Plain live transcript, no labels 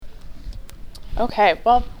Okay,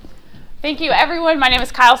 well, thank you everyone. My name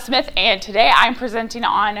is Kyle Smith, and today I'm presenting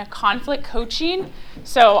on conflict coaching.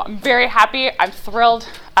 So I'm very happy. I'm thrilled.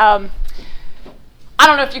 I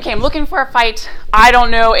don't know if you came looking for a fight. I don't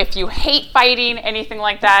know if you hate fighting, anything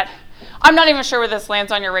like that. I'm not even sure where this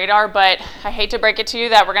lands on your radar, but I hate to break it to you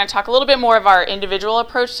that we're going to talk a little bit more of our individual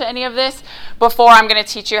approach to any of this before I'm going to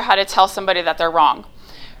teach you how to tell somebody that they're wrong.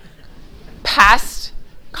 Past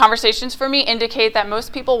conversations for me indicate that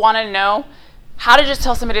most people want to know how to just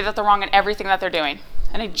tell somebody that they're wrong in everything that they're doing.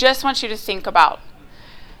 And I just want you to think about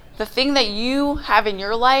the thing that you have in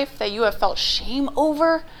your life that you have felt shame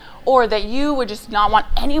over, or that you would just not want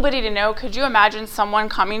anybody to know. Could you imagine someone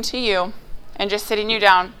coming to you and just sitting you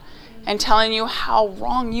down and telling you how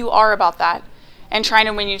wrong you are about that and trying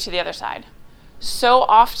to win you to the other side? So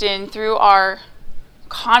often through our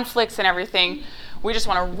conflicts and everything, we just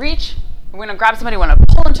want to reach, we're going to grab somebody, we want to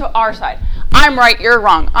pull them to our side. I'm right, you're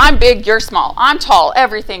wrong. I'm big, you're small. I'm tall,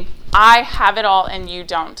 everything. I have it all and you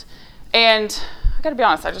don't. And I got to be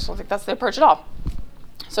honest, I just don't think that's the approach at all.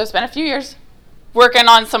 So I spent a few years working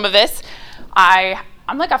on some of this. I'm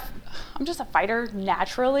just a fighter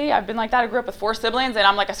naturally. I've been like that. I grew up with 4 siblings, and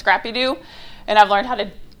I'm like a scrappy-doo. And I've learned how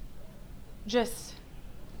to just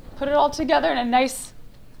put it all together in a nice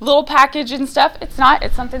little package and stuff. It's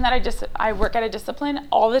something that I work at a discipline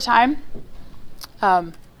all the time.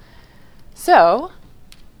 So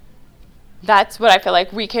that's what I feel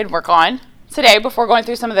like we could work on today before going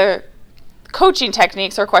through some of the coaching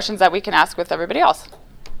techniques or questions that we can ask with everybody else.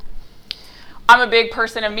 I'm a big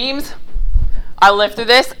person of memes. I lived through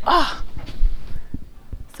this.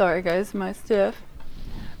 Sorry guys, my stiff.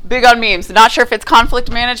 Big on memes. Not sure if it's conflict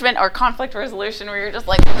management or conflict resolution where you're just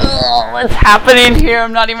like, what's happening here?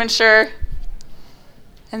 I'm not even sure.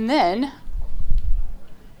 And then,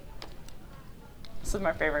 this is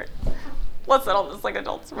my favorite. Let's settle this like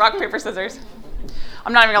adults. Rock, paper, scissors.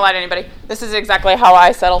 I'm not even gonna lie to anybody. This is exactly how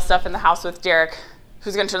I settle stuff in the house with Derek.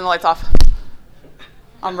 Who's gonna turn the lights off?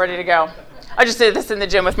 I'm ready to go. I just did this in the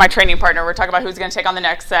gym with my training partner. We're talking about who's gonna take on the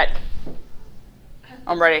next set.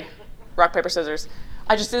 I'm ready. Rock, paper, scissors.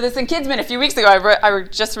 I just did this in Kidsman a few weeks ago. I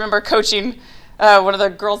just remember coaching one of the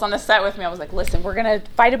girls on the set with me. I was like, listen, we're gonna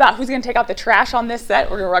fight about who's gonna take out the trash on this set.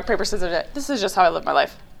 We're gonna rock, paper, scissors it. This is just how I live my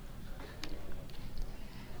life.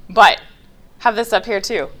 But have this up here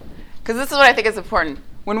too, because this is what I think is important.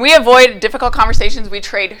 When we avoid difficult conversations, we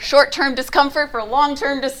trade short-term discomfort for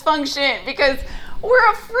long-term dysfunction, because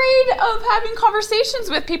we're afraid of having conversations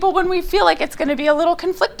with people when we feel like it's going to be a little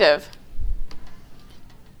conflictive.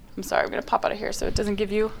 I'm sorry, I'm going to pop out of here so it doesn't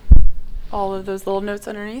give you all of those little notes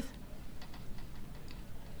underneath.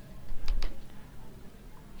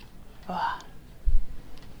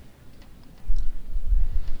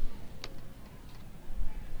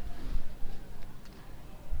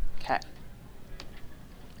 Okay.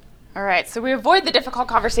 All right, so we avoid the difficult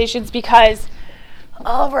conversations because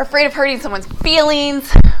we're afraid of hurting someone's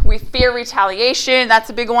feelings. We fear retaliation. That's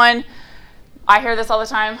a big one. I hear this all the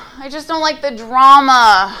time. I just don't like the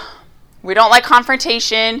drama. We don't like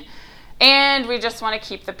confrontation, and we just want to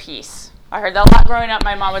keep the peace. I heard that a lot growing up.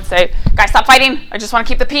 My mom would say, guys, stop fighting. I just want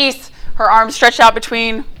to keep the peace. Her arms stretched out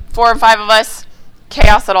between 4 and 5 of us.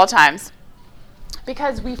 Chaos at all times.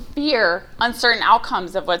 Because we fear uncertain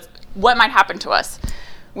outcomes of what might happen to us.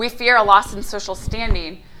 We fear a loss in social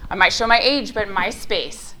standing. I might show my age, but my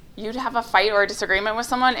space. You'd have a fight or a disagreement with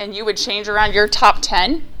someone, and you would change around your top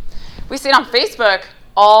 10. We see it on Facebook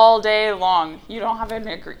all day long. You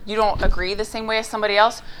don't agree the same way as somebody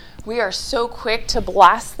else. We are so quick to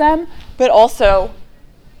blast them, but also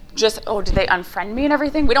just, did they unfriend me and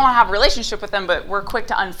everything? We don't want to have a relationship with them, but we're quick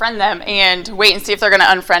to unfriend them and wait and see if they're going to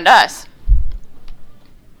unfriend us.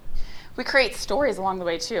 We create stories along the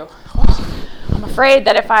way too. I'm afraid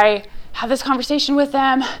that if I have this conversation with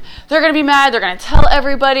them, they're going to be mad, they're going to tell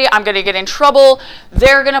everybody, I'm going to get in trouble,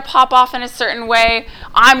 they're going to pop off in a certain way,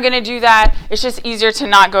 I'm going to do that. It's just easier to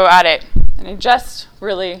not go at it. And I just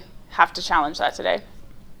really have to challenge that today.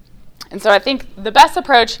 And so I think the best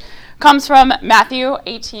approach comes from Matthew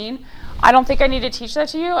 18. I don't think I need to teach that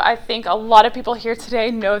to you. I think a lot of people here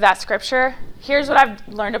today know that scripture. Here's what I've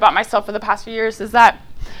learned about myself for the past few years is that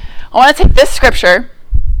I want to take this scripture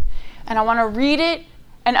and I want to read it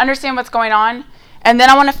and understand what's going on. And then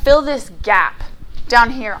I want to fill this gap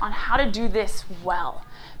down here on how to do this well.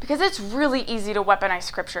 Because it's really easy to weaponize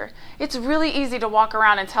scripture. It's really easy to walk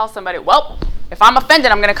around and tell somebody, well, if I'm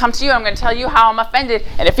offended, I'm going to come to you. I'm going to tell you how I'm offended.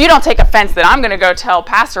 And if you don't take offense, then I'm going to go tell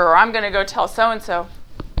pastor or I'm going to go tell so-and-so.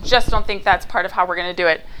 Just don't think that's part of how we're going to do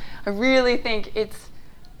it. I really think it's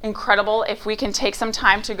incredible if we can take some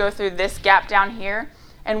time to go through this gap down here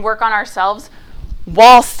and work on ourselves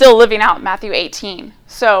while still living out Matthew 18.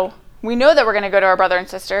 So we know that we're going to go to our brother and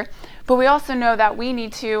sister, but we also know that we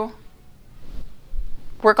need to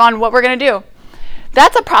work on what we're going to do.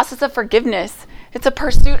 That's a process of forgiveness. It's a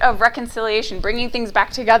pursuit of reconciliation, bringing things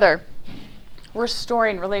back together,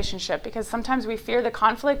 restoring relationship, because sometimes we fear the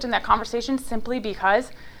conflict in that conversation simply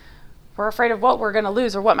because we're afraid of what we're going to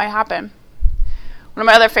lose or what might happen. One of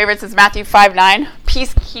my other favorites is Matthew 5:9,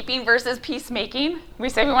 peacekeeping versus peacemaking. We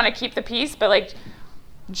say we want to keep the peace, but like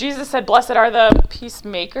Jesus said, blessed are the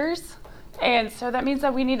peacemakers. And so that means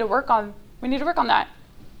that we need to work on that.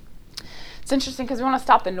 It's interesting because we want to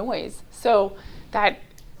stop the noise. So that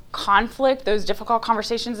conflict, those difficult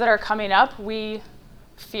conversations that are coming up, we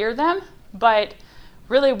fear them, but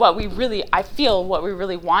really what we really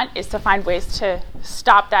want is to find ways to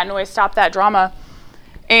stop that noise, stop that drama,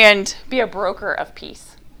 and be a broker of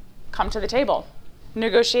peace. Come to the table,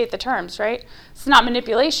 negotiate the terms, right? It's not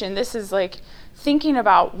manipulation. This is like thinking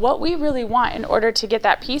about what we really want in order to get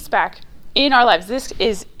that peace back in our lives. This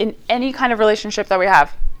is in any kind of relationship that we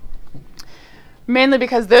have. Mainly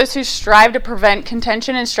because those who strive to prevent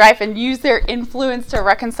contention and strife and use their influence to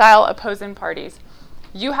reconcile opposing parties.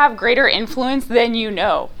 You have greater influence than you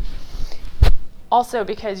know. Also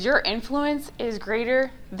because your influence is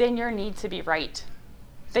greater than your need to be right,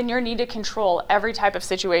 than your need to control every type of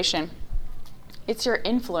situation. It's your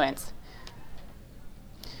influence.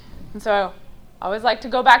 And so I always like to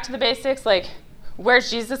go back to the basics, like where's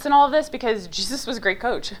Jesus in all of this? Because Jesus was a great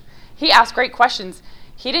coach. He asked great questions.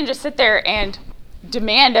 He didn't just sit there and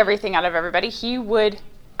demand everything out of everybody. He would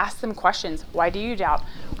ask them questions. Why do you doubt?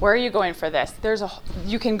 Where are you going for this?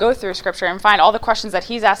 You can go through scripture and find all the questions that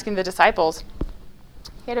he's asking the disciples.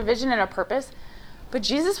 He had a vision and a purpose, but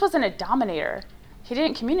Jesus wasn't a dominator. He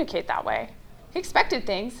didn't communicate that way. He expected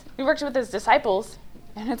things. He worked with his disciples,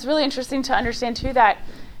 and it's really interesting to understand too that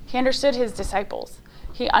he understood his disciples.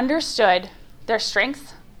 He understood their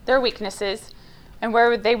strengths, their weaknesses, and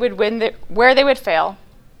where they would win, where they would fail,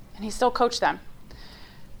 and he still coached them.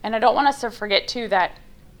 And I don't want us to forget, too, that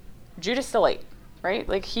Judas still ate, right?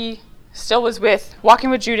 Like, he still was walking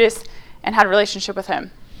with Judas and had a relationship with him.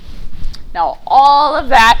 Now, all of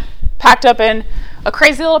that packed up in a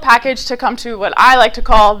crazy little package to come to what I like to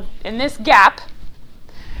call, in this gap,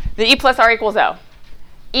 the E plus R equals O.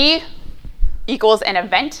 E equals an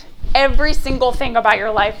event. Every single thing about your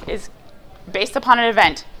life is based upon an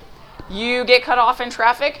event. You get cut off in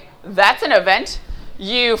traffic, that's an event.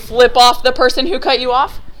 You flip off the person who cut you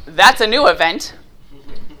off, that's a new event.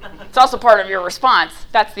 It's also part of your response.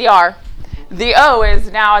 That's the R. The O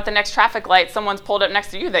is now at the next traffic light, someone's pulled up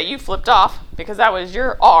next to you that you flipped off because that was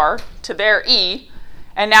your R to their E.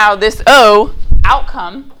 And now this O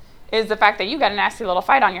outcome is the fact that you got a nasty little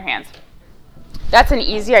fight on your hands. That's an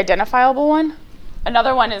easy identifiable one.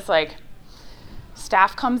 Another one is like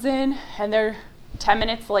staff comes in and they're 10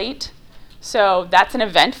 minutes late. So that's an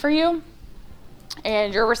event for you.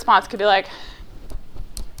 And your response could be like,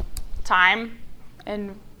 time,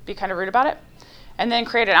 and be kind of rude about it. And then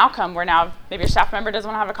create an outcome where now maybe your staff member doesn't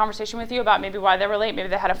want to have a conversation with you about maybe why they were late. Maybe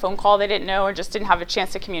they had a phone call they didn't know or just didn't have a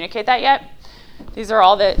chance to communicate that yet. These are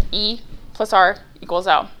all the E plus R equals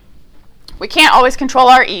O. We can't always control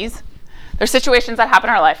our E's. There's situations that happen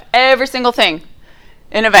in our life. Every single thing,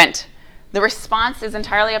 an event. The response is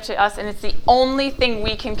entirely up to us, and it's the only thing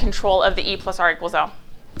we can control of the E plus R equals O.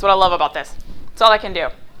 That's what I love about this. That's all I can do.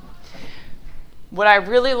 What I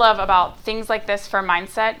really love about things like this for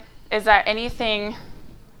mindset is that anything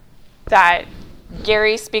that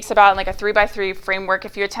Gary speaks about in like a 3x3 framework,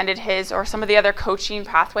 if you attended his or some of the other coaching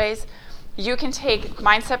pathways, you can take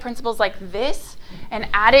mindset principles like this and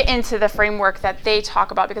add it into the framework that they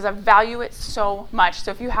talk about because I value it so much.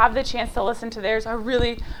 So if you have the chance to listen to theirs, I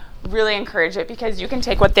really, really encourage it because you can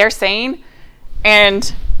take what they're saying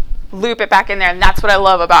and loop it back in there. And that's what I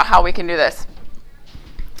love about how we can do this.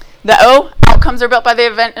 The O, outcomes are built by the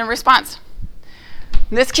event and response.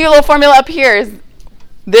 This cute little formula up here is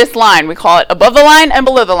this line. We call it above the line and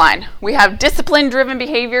below the line. We have discipline-driven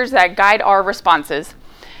behaviors that guide our responses.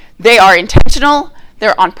 They are intentional,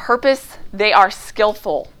 they're on purpose, they are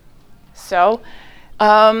skillful. So,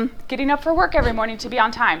 getting up for work every morning to be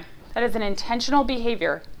on time. That is an intentional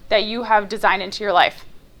behavior that you have designed into your life.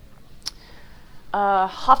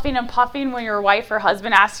 Huffing and puffing when your wife or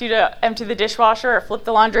husband asks you to empty the dishwasher or flip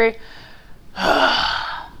the laundry.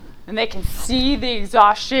 And they can see the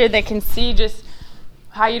exhaustion. They can see just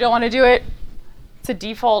how you don't want to do it. It's a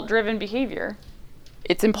default-driven behavior.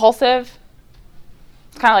 It's impulsive.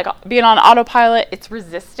 It's kind of like being on autopilot. It's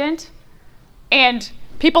resistant. And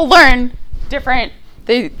people learn different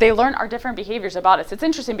They learn our different behaviors about us. It's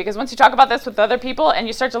interesting because once you talk about this with other people and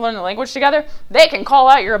you start to learn the language together, they can call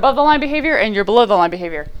out your above the line behavior and your below the line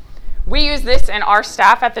behavior. We use this in our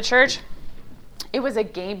staff at the church. It was a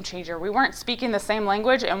game changer. We weren't speaking the same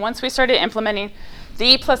language, and once we started implementing the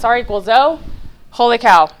E plus R equals O, holy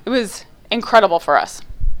cow, it was incredible for us.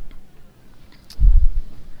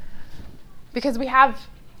 Because we have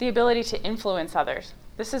the ability to influence others.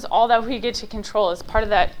 This is all that we get to control as part of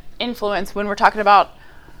that influence when we're talking about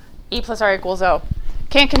E plus R equals O.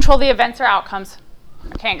 Can't control the events or outcomes.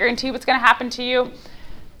 I can't guarantee what's going to happen to you.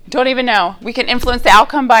 Don't even know. We can influence the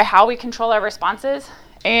outcome by how we control our responses.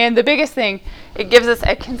 And the biggest thing, it gives us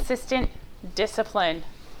a consistent discipline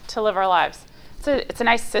to live our lives. It's a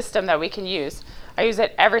nice system that we can use. I use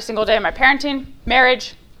it every single day in my parenting,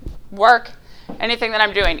 marriage, work, anything that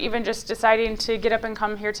I'm doing. Even just deciding to get up and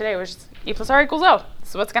come here today was just E plus R equals O. This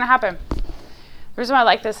is what's going to happen. The reason why I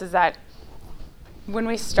like this is that when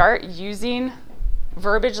we start using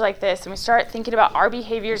verbiage like this and we start thinking about our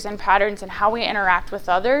behaviors and patterns and how we interact with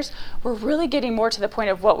others, we're really getting more to the point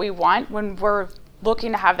of what we want when we're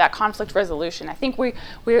looking to have that conflict resolution. I think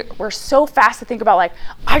we're so fast to think about, like,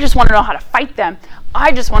 I just want to know how to fight them.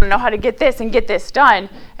 I just want to know how to get this and get this done.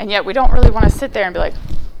 And yet we don't really want to sit there and be like,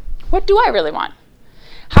 what do I really want?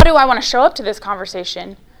 How do I want to show up to this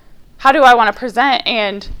conversation? How do I want to present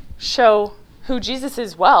and show who Jesus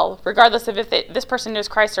is well, regardless of if this person knows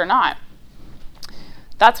Christ or not?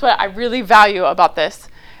 That's what I really value about this.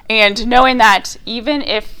 And knowing that even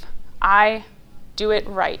if I do it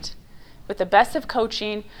right, with the best of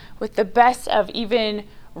coaching, with the best of even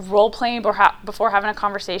role-playing before having a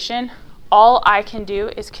conversation, all I can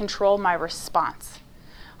do is control my response.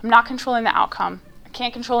 I'm not controlling the outcome. I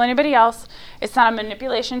can't control anybody else. It's not a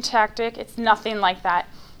manipulation tactic. It's nothing like that.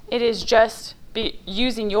 It is just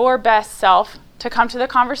using your best self to come to the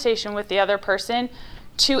conversation with the other person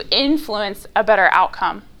to influence a better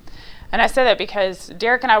outcome. And I say that because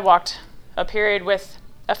Derek and I walked a period with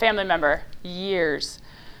a family member, years.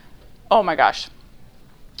 Oh my gosh,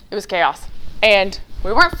 it was chaos. And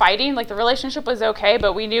we weren't fighting, like the relationship was okay,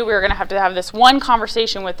 but we knew we were gonna have to have this one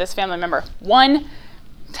conversation with this family member, one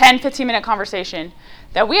 10, 15-minute conversation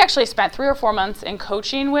that we actually spent 3 or 4 months in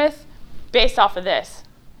coaching with based off of this.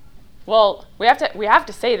 Well, we have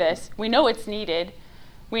to say this. We know it's needed.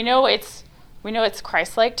 We know it's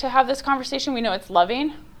Christ-like to have this conversation. We know it's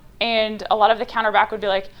loving. And a lot of the counterback would be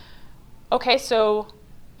like, okay, so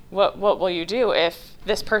what will you do if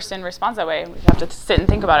this person responds that way? We have to sit and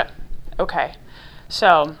think about it. Okay,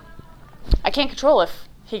 so I can't control if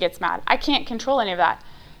he gets mad. I can't control any of that.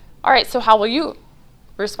 All right, so how will you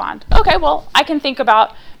respond? Okay, well, I can think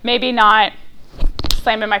about maybe not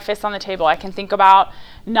slamming my fist on the table. I can think about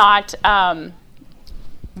not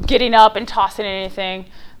getting up and tossing anything.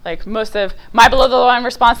 Like most of my below the line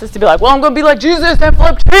response is to be like, well, I'm going to be like Jesus and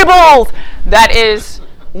flip tables. That is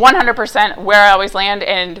 100% where I always land.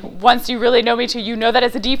 And once you really know me too, you know that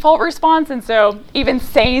as a default response. And so even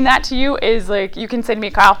saying that to you is like, you can say to me,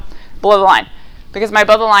 Kyle, below the line. Because my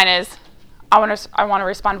below the line is, I want to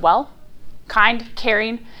respond well, kind,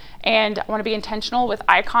 caring, and I want to be intentional with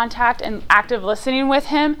eye contact and active listening with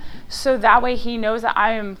him. So that way he knows that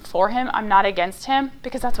I am for him. I'm not against him,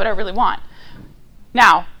 because that's what I really want.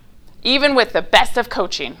 Now, even with the best of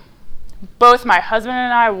coaching, both my husband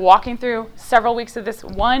and I walking through several weeks of this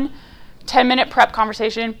one 10-minute prep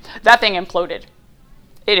conversation, that thing imploded.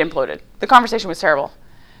 It imploded. The conversation was terrible.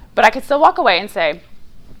 But I could still walk away and say,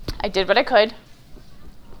 I did what I could.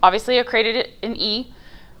 Obviously, I created an E.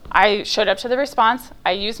 I showed up to the response.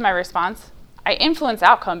 I used my response. I influenced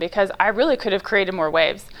outcome because I really could have created more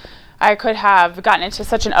waves. I could have gotten into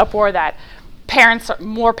such an uproar that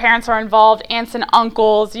more parents are involved, aunts and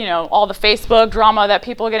uncles, all the Facebook drama that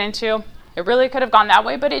people get into. It really could have gone that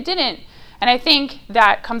way, but it didn't. And I think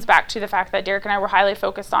that comes back to the fact that Derek and I were highly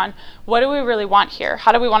focused on what do we really want here?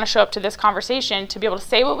 How do we want to show up to this conversation to be able to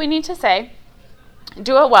say what we need to say,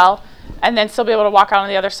 do it well, and then still be able to walk out on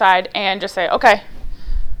the other side and just say, okay,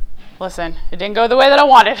 listen, it didn't go the way that I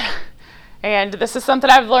wanted. And this is something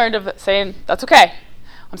I've learned of saying, that's okay.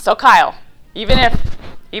 I'm still Kyle. Even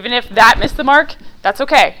if that missed the mark, that's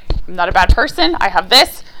okay. I'm not a bad person. I have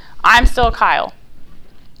this. I'm still Kyle.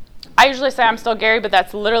 I usually say I'm still Gary, but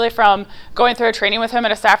that's literally from going through a training with him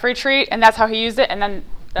at a staff retreat, and that's how he used it, and then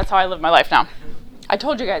that's how I live my life now. I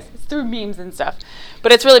told you guys, it's through memes and stuff.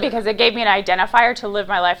 But it's really because it gave me an identifier to live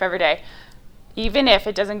my life every day. Even if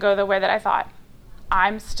it doesn't go the way that I thought,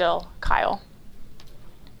 I'm still Kyle.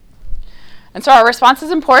 And so our response is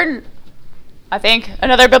important. I think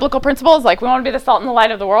another biblical principle is we want to be the salt and the light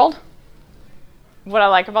of the world. What I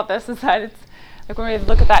like about this is that it's like when we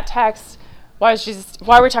look at that text,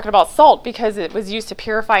 why are we talking about salt? Because it was used to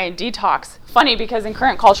purify and detox. Funny, because in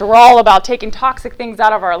current culture, we're all about taking toxic things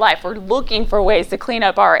out of our life. We're looking for ways to clean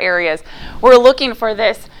up our areas. We're looking for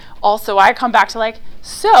this. Also, I come back to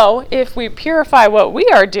so if we purify what we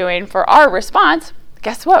are doing for our response,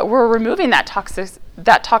 guess what? We're removing that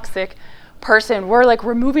toxic person. We're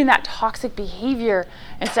removing that toxic behavior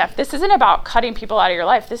and stuff. This isn't about cutting people out of your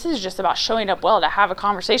life. This is just about showing up well to have a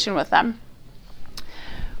conversation with them.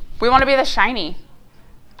 We want to be the shiny.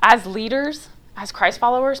 As leaders, as Christ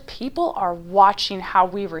followers, people are watching how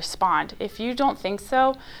we respond. If you don't think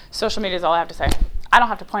so, social media is all I have to say. I don't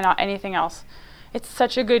have to point out anything else. It's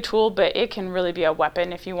such a good tool, but it can really be a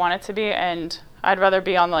weapon if you want it to be. And I'd rather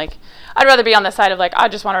be on the side of I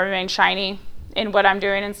just want to remain shiny in what I'm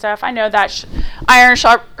doing and stuff. I know that iron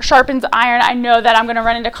sharpens iron. I know that I'm going to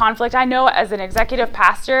run into conflict. I know as an executive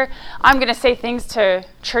pastor, I'm going to say things to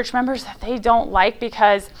church members that they don't like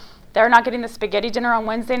because they're not getting the spaghetti dinner on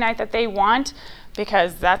Wednesday night that they want,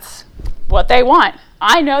 because that's what they want.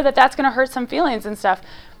 I know that that's going to hurt some feelings and stuff,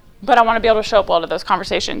 but I want to be able to show up well to those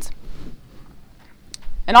conversations.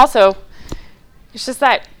 And also, it's just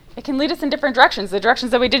that it can lead us in different directions, the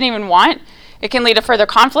directions that we didn't even want. It can lead to further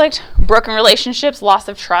conflict, broken relationships, loss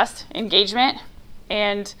of trust, engagement,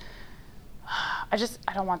 and I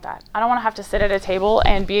don't want that. I don't want to have to sit at a table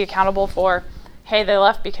and be accountable for, hey, they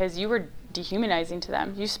left because you were dehumanizing to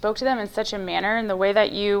them. You spoke to them in such a manner, and the way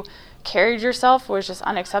that you carried yourself was just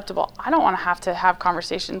unacceptable. I don't want to have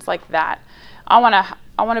conversations like that. I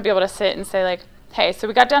want to be able to sit and say hey, so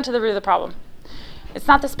we got down to the root of the problem. It's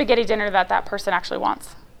not the spaghetti dinner that person actually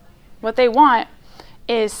wants. What they want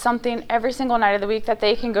is something every single night of the week that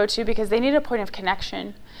they can go to because they need a point of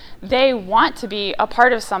connection. They want to be a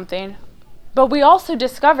part of something, but we also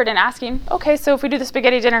discovered in asking, okay, so if we do the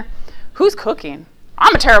spaghetti dinner, who's cooking?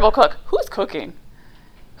 I'm a terrible cook. Who's cooking?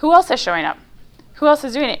 Who else is showing up? Who else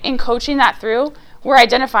is doing it? In coaching that through, we're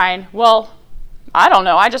identifying, well, I don't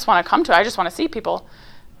know. I just want to I just want to see people.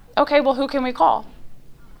 Okay, well, who can we call?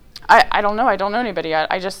 I don't know. I don't know anybody.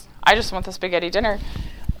 I just want the spaghetti dinner.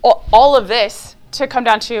 All of this to come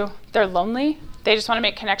down to they're lonely. They just want to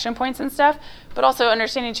make connection points and stuff, but also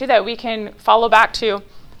understanding too that we can follow back to,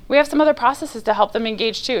 we have some other processes to help them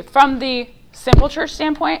engage too. From the simple church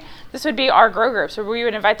standpoint, this would be our grow groups where we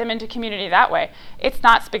would invite them into community that way. It's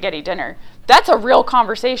not spaghetti dinner. That's a real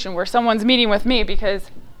conversation where someone's meeting with me because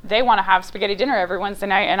they want to have spaghetti dinner every Wednesday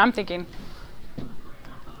night, and I'm thinking,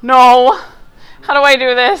 no, how do I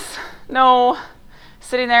do this? No.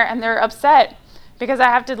 Sitting there and they're upset because I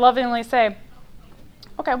have to lovingly say,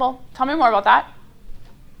 okay, well, tell me more about that.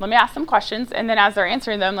 Let me ask some questions. And then as they're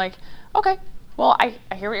answering them, okay, well, I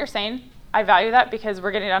hear what you're saying. I value that because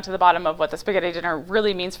we're getting down to the bottom of what the spaghetti dinner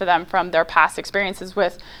really means for them from their past experiences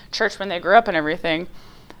with church when they grew up and everything.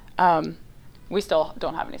 We still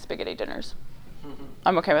don't have any spaghetti dinners. Mm-hmm.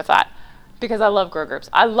 I'm okay with that because I love grow groups.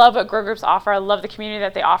 I love what grow groups offer. I love the community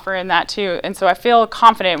that they offer in that too. And so I feel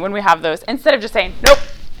confident when we have those instead of just saying, nope,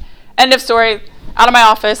 end of story, out of my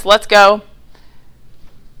office, let's go.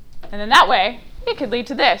 And then that way, it could lead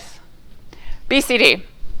to this. BCD.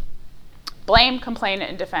 Blame, complain,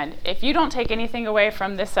 and defend. If you don't take anything away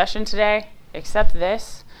from this session today, except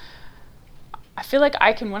this, I feel like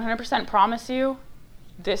I can 100% promise you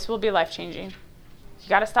this will be life-changing. You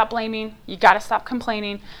got to stop blaming. You got to stop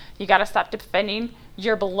complaining. You got to stop defending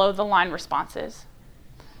your below-the-line responses.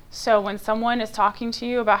 So when someone is talking to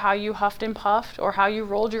you about how you huffed and puffed or how you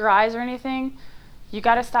rolled your eyes or anything, you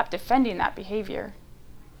got to stop defending that behavior.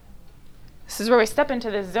 This is where we step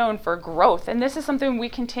into this zone for growth. And this is something we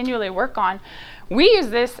continually work on. We use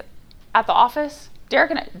this at the office.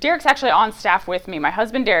 Derek's actually on staff with me. My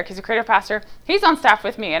husband, Derek, he's a creative pastor. He's on staff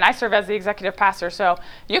with me, and I serve as the executive pastor. So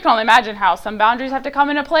you can only imagine how some boundaries have to come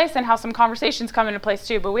into place and how some conversations come into place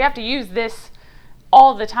too. But we have to use this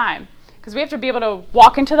all the time because we have to be able to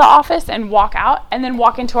walk into the office and walk out and then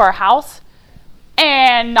walk into our house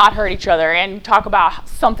and not hurt each other and talk about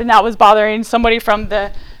something that was bothering somebody from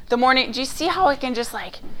the morning. Do you see how it can just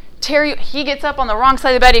tear you? He gets up on the wrong side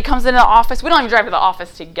of the bed. He comes into the office. We don't even drive to the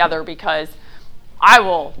office together because I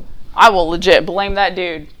will legit blame that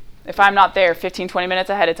dude if I'm not there 15, 20 minutes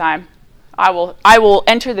ahead of time. I will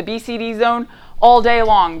enter the BCD zone all day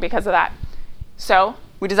long because of that. So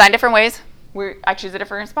we design different ways. I choose a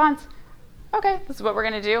different response. Okay, this is what we're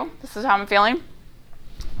going to do. This is how I'm feeling.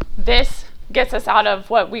 This gets us out of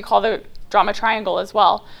what we call the drama triangle as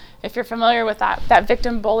well. If you're familiar with that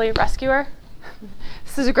victim, bully, rescuer,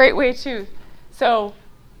 this is a great way too. So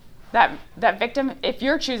that victim, if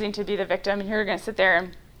you're choosing to be the victim and you're going to sit there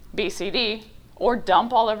and BCD or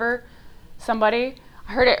dump all over somebody,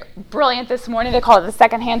 I heard it brilliant this morning. They call it the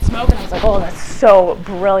secondhand smoke. And I was like, oh, that's so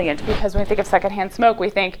brilliant. Because when we think of secondhand smoke, we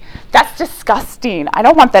think, that's disgusting. I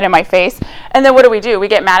don't want that in my face. And then what do? We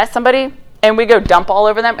get mad at somebody and we go dump all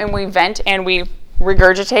over them and we vent and we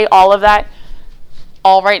regurgitate all of that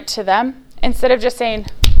all right to them. Instead of just saying,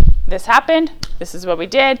 this happened, this is what we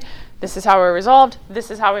did, this is how we resolved,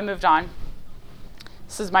 this is how we moved on.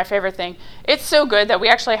 This is my favorite thing. It's so good that we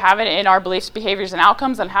actually have it in our beliefs, behaviors, and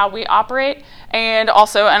outcomes on how we operate. And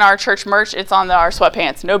also in our church merch, it's on our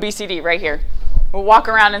sweatpants. No BCD right here. We'll walk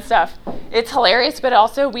around and stuff. It's hilarious, but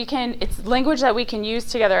also it's language that we can use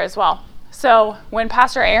together as well. So when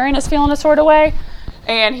Pastor Aaron is feeling a sort of way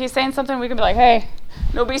and he's saying something, we can be like, hey,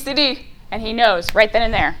 no BCD. And he knows right then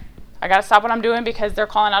and there. I got to stop what I'm doing because they're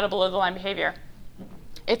calling out a below the line behavior.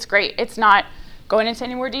 It's great. It's not going into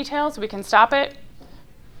any more details. We can stop it.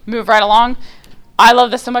 Move right along. I love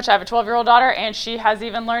this so much. I have a 12-year-old daughter, and she has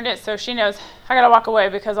even learned it, so she knows I got to walk away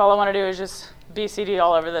because all I want to do is just BCD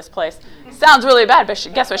all over this place. Sounds really bad, but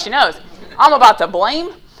guess what she knows? I'm about to blame.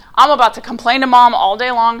 I'm about to complain to mom all day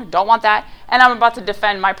long. Don't want that. And I'm about to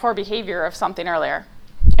defend my poor behavior of something earlier.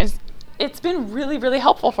 It's been really, really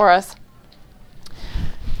helpful for us.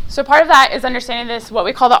 So part of that is understanding this, what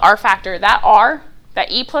we call the R factor. That R, that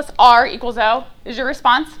E plus R equals O is your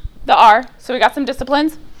response, the R. So we got some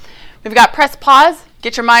disciplines. We've got press pause,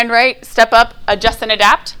 get your mind right, step up, adjust and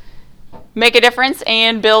adapt, make a difference,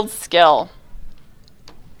 and build skill.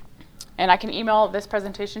 And I can email this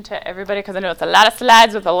presentation to everybody because I know it's a lot of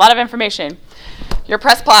slides with a lot of information. Your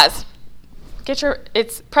press pause.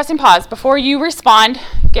 It's pressing pause. Before you respond,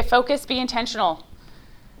 get focused, be intentional.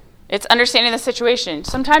 It's understanding the situation.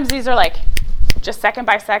 Sometimes these are like just second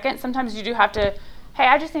by second. Sometimes you do have to, hey,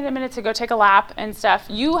 I just need a minute to go take a lap and stuff.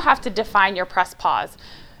 You have to define your press pause.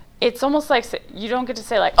 It's almost like you don't get to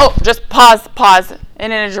say like, oh, just pause,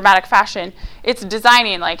 and in a dramatic fashion. It's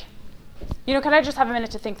designing like, can I just have a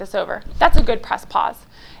minute to think this over? That's a good press pause.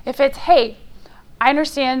 If it's, hey, I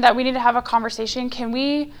understand that we need to have a conversation. Can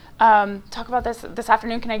we talk about this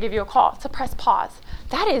afternoon? Can I give you a call? It's a press pause.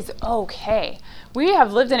 That is okay. We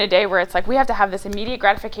have lived in a day where it's like we have to have this immediate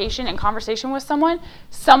gratification and conversation with someone.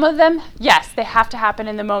 Some of them, yes, they have to happen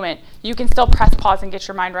in the moment. You can still press pause and get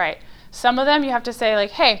your mind right. Some of them you have to say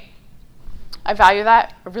like, hey, I value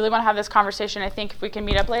that. I really want to have this conversation. I think if we can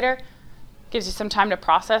meet up later, gives you some time to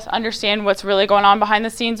process, understand what's really going on behind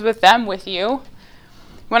the scenes with them, with you.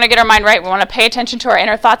 We want to get our mind right. We want to pay attention to our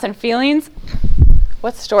inner thoughts and feelings.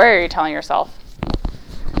 What story are you telling yourself?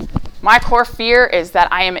 My core fear is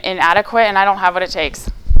that I am inadequate and I don't have what it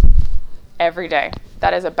takes. Every day.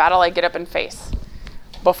 That is a battle I get up and face.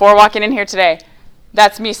 Before walking in here today,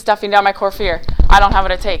 that's me stuffing down my core fear. I don't have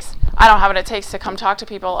what it takes. I don't have what it takes to come talk to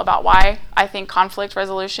people about why I think conflict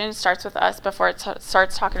resolution starts with us before it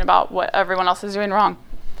starts talking about what everyone else is doing wrong.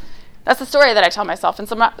 That's the story that I tell myself. And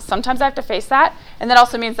sometimes I have to face that. And that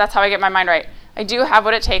also means that's how I get my mind right. I do have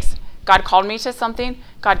what it takes. God called me to something.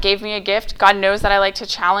 God gave me a gift. God knows that I like to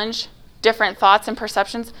challenge different thoughts and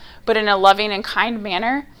perceptions, but in a loving and kind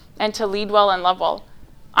manner, and to lead well and love well.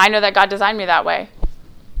 I know that God designed me that way.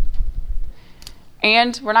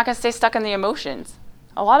 And we're not going to stay stuck in the emotions.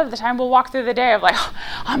 A lot of the time we'll walk through the day of like, oh,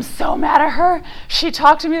 I'm so mad at her. She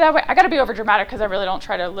talked to me that way. I got to be over dramatic because I really don't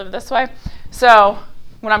try to live this way. So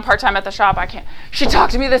when I'm part-time at the shop, I can't. She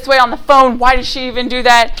talked to me this way on the phone. Why did she even do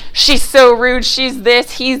that? She's so rude. She's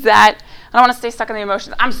this, he's that. I don't want to stay stuck in the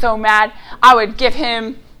emotions. I'm so mad. I would give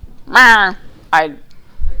him, I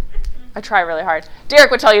try really hard.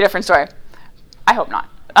 Derek would tell you a different story. I hope not.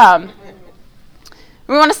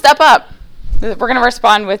 We want to step up. We're going to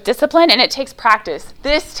respond with discipline, and it takes practice.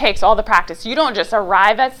 This takes all the practice. You don't just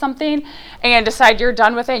arrive at something and decide you're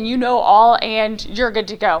done with it and you know all and you're good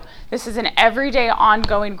to go. This is an everyday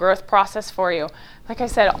ongoing growth process for you. Like I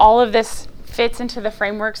said, all of this fits into the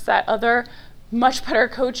frameworks that other much better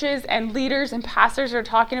coaches and leaders and pastors are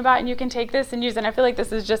talking about, and you can take this and use it. And I feel like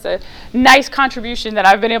this is just a nice contribution that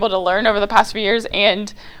I've been able to learn over the past few years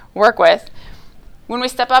and work with. When we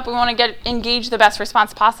step up, we want to engage the best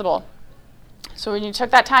response possible. So when you took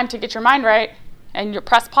that time to get your mind right and you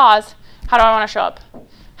press pause, how do I want to show up?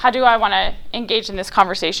 How do I want to engage in this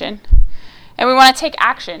conversation? And we want to take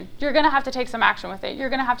action. You're going to have to take some action with it. You're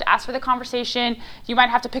going to have to ask for the conversation. You might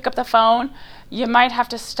have to pick up the phone. You might have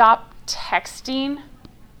to stop texting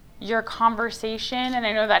your conversation. And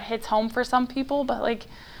I know that hits home for some people, but like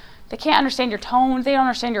they can't understand your tone. They don't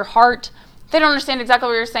understand your heart. They don't understand exactly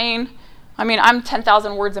what you're saying. I mean, I'm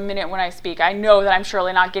 10,000 words a minute when I speak. I know that I'm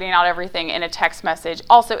surely not getting out everything in a text message.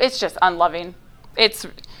 Also, it's just unloving.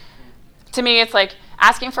 To me, it's like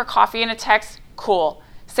asking for coffee in a text, cool.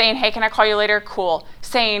 Saying, hey, can I call you later? Cool.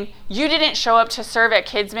 Saying, you didn't show up to serve at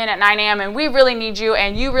Kidsman at 9 a.m. and we really need you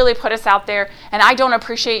and you really put us out there and I don't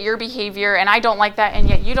appreciate your behavior and I don't like that, and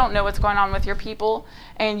yet you don't know what's going on with your people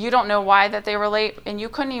and you don't know why that they were late, and you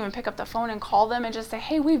couldn't even pick up the phone and call them and just say,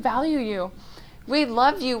 hey, we value you. We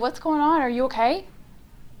love you. What's going on? Are you okay?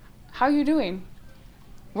 How are you doing?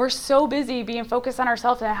 We're so busy being focused on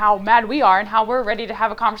ourselves and how mad we are and how we're ready to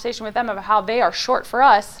have a conversation with them about how they are short for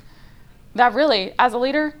us, that really, as a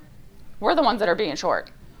leader, we're the ones that are being short.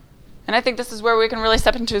 And I think this is where we can really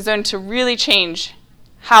step into a zone to really change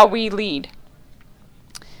how we lead.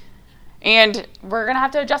 And we're going to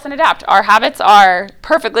have to adjust and adapt. Our habits are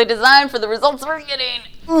perfectly designed for the results we're getting.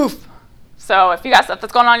 Oof. So if you got stuff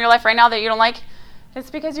that's going on in your life right now that you don't like, it's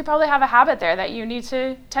because you probably have a habit there that you need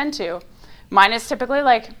to tend to. Mine is typically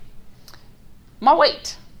like my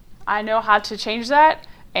weight. I know how to change that,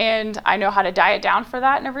 and I know how to diet down for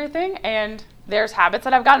that and everything. And there's habits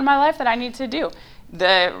that I've got in my life that I need to do.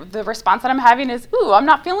 The response that I'm having is, ooh, I'm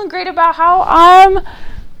not feeling great about how I'm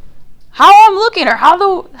looking or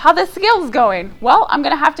how the scale's going. Well, I'm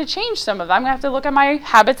going to have to change some of them. I'm going to have to look at my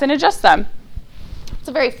habits and adjust them. It's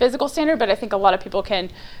a very physical standard, but I think a lot of people can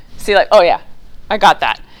see like, oh yeah, I got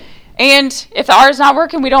that. And if the R is not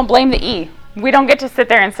working, we don't blame the E. We don't get to sit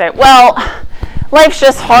there and say, well, life's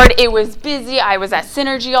just hard. It was busy. I was at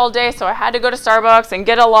Synergy all day, so I had to go to Starbucks and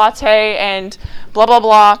get a latte and blah, blah,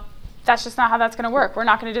 blah. That's just not how that's going to work. We're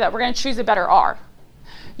not going to do that. We're going to choose a better R.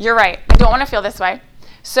 You're right. I don't want to feel this way.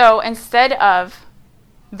 So instead of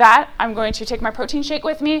that, I'm going to take my protein shake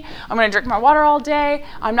with me. I'm going to drink my water all day.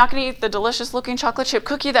 I'm not going to eat the delicious looking chocolate chip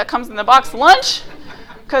cookie that comes in the box lunch,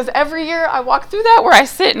 because every year I walk through that where I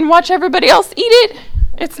sit and watch everybody else eat it.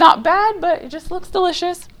 It's not bad, but it just looks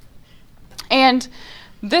delicious. And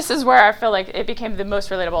this is where I feel like it became the most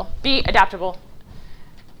relatable. Be adaptable.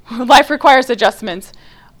 Life requires adjustments.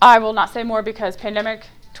 I will not say more because pandemic,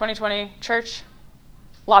 2020, church,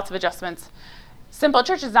 lots of adjustments. Simple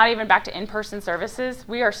Church is not even back to in-person services.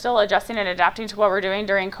 We are still adjusting and adapting to what we're doing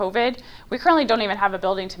during COVID. We currently don't even have a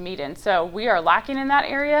building to meet in, so we are lacking in that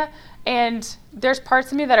area. And there's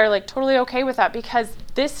parts of me that are like totally okay with that, because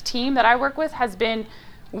this team that I work with has been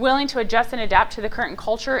willing to adjust and adapt to the current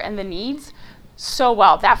culture and the needs so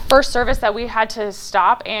well. That first service that we had to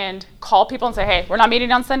stop and call people and say, hey, we're not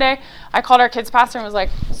meeting on Sunday. I called our kids pastor and was like,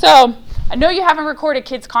 so I know you haven't recorded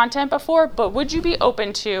kids content before, but would you be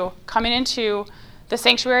open to coming into the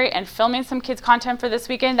sanctuary and filming some kids content for this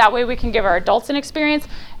weekend? That way we can give our adults an experience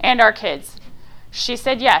and our kids. She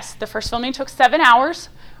said yes. The first filming took 7 hours.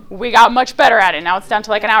 We got much better at it. Now it's down to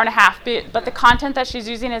like an hour and a half, but the content that she's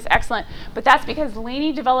using is excellent. But that's because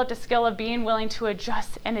Lainey developed a skill of being willing to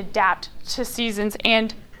adjust and adapt to seasons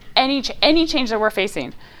and any change that we're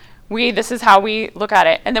facing. This is how we look at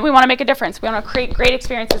it. And then we want to make a difference. We want to create great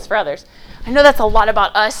experiences for others. I know that's a lot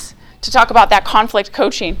about us to talk about that conflict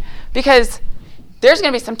coaching, because there's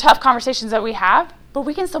going to be some tough conversations that we have, but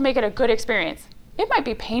we can still make it a good experience. It might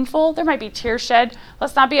be painful. There might be tears shed.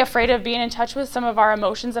 Let's not be afraid of being in touch with some of our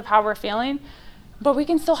emotions of how we're feeling, but we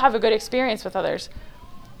can still have a good experience with others.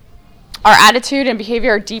 Our attitude and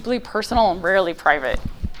behavior are deeply personal and rarely private.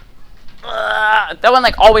 That one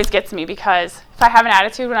like always gets me, because if I have an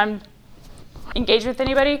attitude when I'm engaged with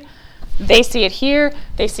anybody, they see it here,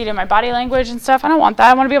 they see it in my body language and stuff. I don't want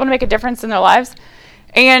that. I want to be able to make a difference in their lives.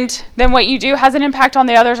 And then what you do has an impact on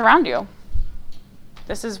the others around you.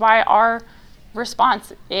 This is why our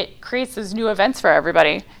response, it creates those new events for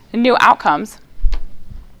everybody and new outcomes.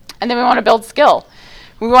 And then we want to build skill.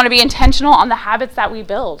 We want to be intentional on the habits that we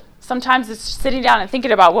build. Sometimes it's sitting down and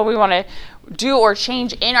thinking about what we want to do or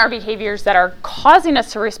change in our behaviors that are causing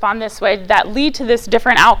us to respond this way, that lead to this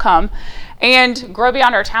different outcome, and grow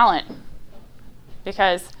beyond our talent.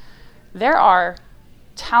 Because there are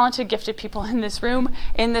talented, gifted people in this room,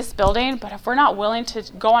 in this building, but if we're not willing to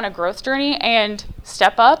go on a growth journey and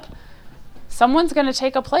step up, someone's going to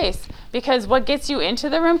take a place, because what gets you into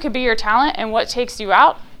the room could be your talent, and what takes you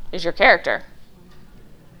out is your character.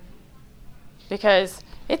 Because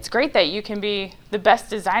it's great that you can be the best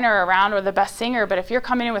designer around or the best singer, but if you're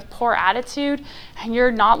coming in with poor attitude and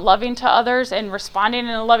you're not loving to others and responding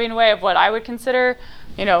in a loving way of what I would consider,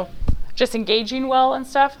 just engaging well and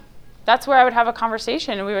stuff, that's where I would have a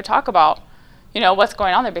conversation and we would talk about, what's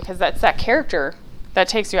going on there, because that's that character that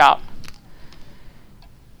takes you out.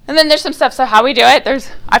 And then there's some steps of how we do it.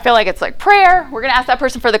 I feel like it's like prayer. We're going to ask that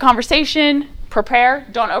person for the conversation. Prepare.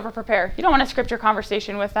 Don't over-prepare. You don't want to script your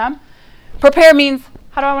conversation with them. Prepare means,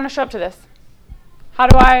 how do I want to show up to this? How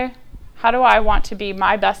do I want to be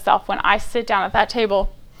my best self when I sit down at that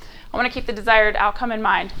table? I want to keep the desired outcome in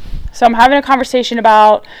mind. So I'm having a conversation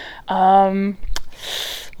about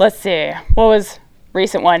let's see, what was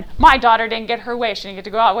recent one? My daughter didn't get her way. She didn't get to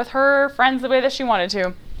go out with her friends the way that she wanted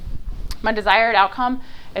to. My desired outcome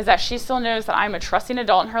is that she still knows that I'm a trusting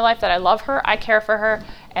adult in her life, that I love her, I care for her,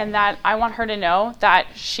 and that I want her to know that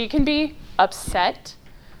she can be upset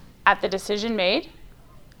at the decision made,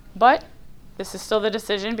 but this is still the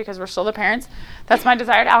decision because we're still the parents. That's my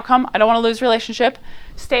desired outcome. I don't want to lose relationship.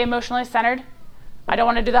 Stay emotionally centered. I don't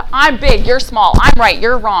want to do that. I'm big, you're small. I'm right,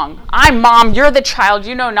 you're wrong. I'm mom, you're the child,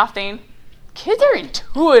 you know nothing. Kids are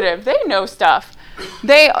intuitive. They know stuff.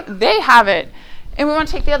 They have it. And we want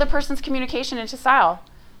to take the other person's communication into style.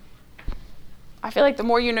 I feel like the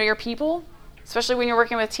more you know your people, especially when you're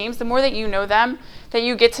working with teams, the more that you know them, that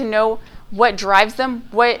you get to know what drives them,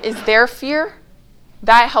 what is their fear,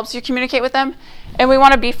 that helps you communicate with them. And we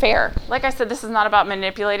want to be fair. Like I said, this is not about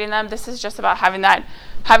manipulating them. This is just about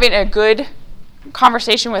having a good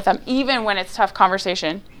conversation with them, even when it's tough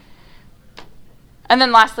conversation. And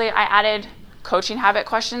then lastly, I added coaching habit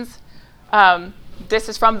questions. This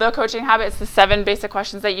is from the coaching habit. It's the 7 basic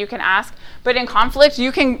questions that you can ask. But in conflict,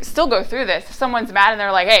 you can still go through this. If someone's mad and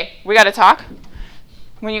they're like, hey, we got to talk.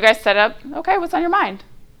 When you guys set up, okay, what's on your mind?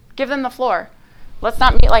 Give them the floor. Let's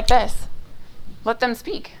not meet like this. Let them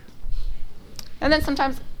speak. And then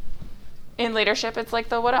sometimes in leadership, it's like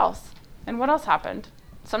the what else? And what else happened?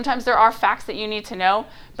 Sometimes there are facts that you need to know,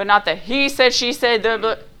 but not the he said, she said,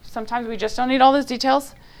 sometimes we just don't need all those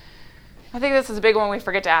details. I think this is a big one we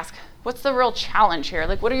forget to ask. What's the real challenge here?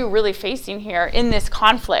 Like, what are you really facing here in this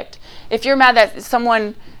conflict? If you're mad that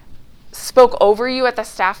someone spoke over you at the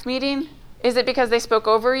staff meeting, is it because they spoke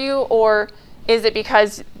over you, or is it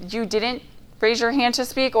because you didn't raise your hand to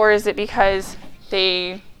speak, or is it because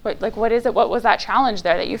what is it? What was that challenge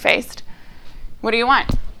there that you faced? What do you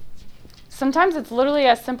want? Sometimes it's literally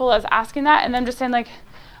as simple as asking that and then just saying like,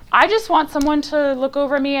 I just want someone to look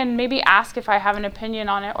over me and maybe ask if I have an opinion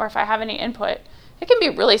on it or if I have any input. It can be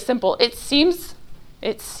really simple. It seems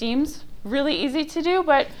really easy to do,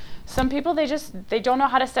 but some people, they don't know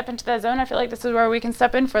how to step into that zone. I feel like this is where we can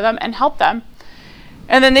step in for them and help them.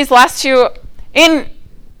 And then these last 2, in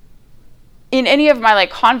any of my like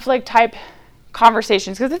conflict type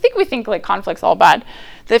conversations, because I think we think like conflict's all bad,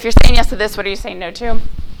 that if you're saying yes to this, what are you saying no to?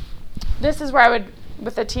 This is where I would,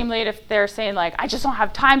 with a team lead, if they're saying like, I just don't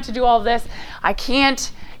have time to do all of this, I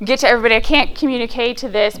can't get to everybody, I can't communicate to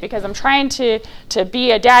this because I'm trying to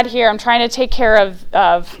be a dad here, I'm trying to take care of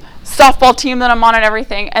softball team that I'm on and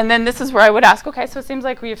everything. And then this is where I would ask, okay, so it seems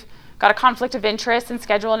like we've got a conflict of interest and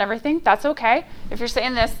schedule and everything. That's okay. If you're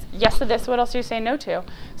saying this, yes to this, what else are you saying no to?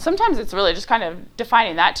 Sometimes it's really just kind of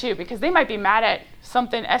defining that too, because they might be mad at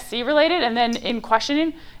something SC related, and then in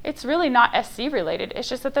questioning, it's really not SC related. It's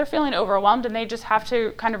just that they're feeling overwhelmed and they just have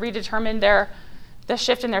to kind of redetermine the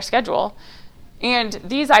shift in their schedule. And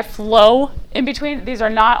these I flow in between. These are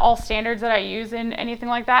not all standards that I use in anything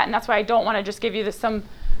like that, and that's why I don't want to just give you some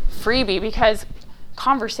freebie, because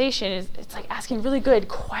conversation it's like asking really good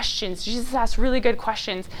questions. Jesus asks really good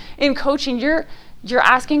questions. In coaching, you're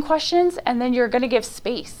asking questions and then you're going to give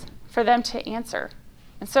space for them to answer.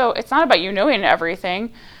 And so it's not about you knowing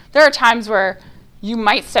everything. There are times where you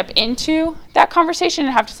might step into that conversation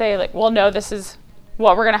and have to say like, well, no, this is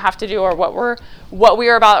what we're going to have to do, or what we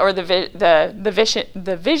are about, or the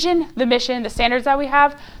vision, the mission, the standards that we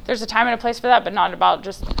have. There's a time and a place for that, but not about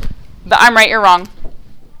just the I'm right, you're wrong.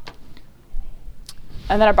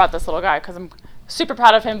 And then I brought this little guy because I'm super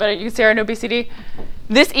proud of him, but you can see our no BCD.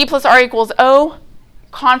 This E plus R equals O.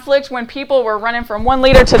 Conflict when people were running from one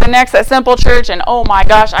leader to the next at Simple Church, and oh my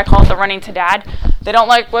gosh, I call it the running to dad. They don't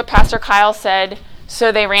like what Pastor Kyle said,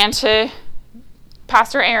 so they ran to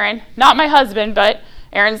Pastor Aaron, not my husband, but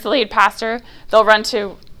Aaron's the lead pastor. They'll run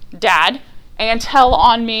to dad and tell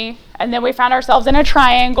on me, and then we found ourselves in a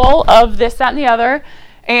triangle of this, that, and the other,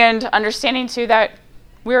 and understanding too that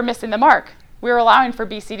we were missing the mark. We were allowing for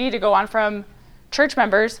BCD to go on from church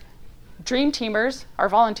members, dream teamers, our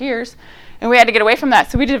volunteers, and we had to get away from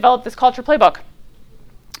that. So we developed this culture playbook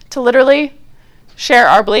to literally share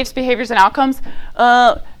our beliefs, behaviors, and outcomes.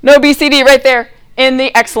 No BCD right there in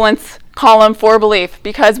the excellence column for belief,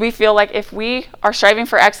 because we feel like if we are striving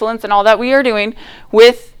for excellence in all that we are doing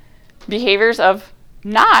with behaviors of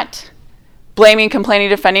not blaming, complaining,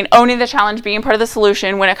 defending, owning the challenge, being part of the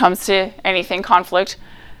solution when it comes to anything conflict,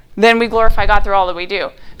 then we glorify God through all that we do.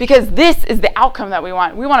 Because this is the outcome that we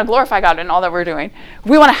want. We want to glorify God in all that we're doing.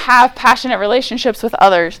 We want to have passionate relationships with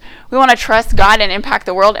others. We want to trust God and impact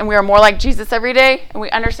the world, and we are more like Jesus every day, and we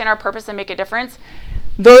understand our purpose and make a difference.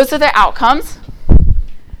 Those are the outcomes.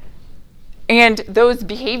 And those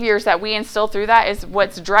behaviors that we instill through that is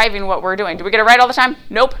what's driving what we're doing. Do we get it right all the time?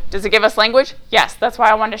 Nope. Does it give us language? Yes. That's why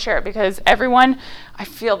I wanted to share it, because everyone, I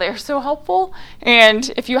feel they're so helpful.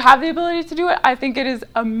 And if you have the ability to do it, I think it is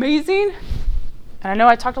amazing. And I know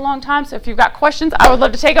I talked a long time, so if you've got questions, I would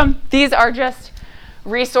love to take them. These are just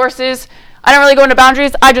resources. I don't really go into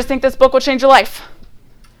boundaries. I just think this book will change your life.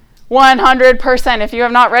 100%. If you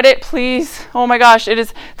have not read it, please. Oh my gosh,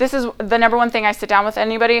 this is the number one thing I sit down with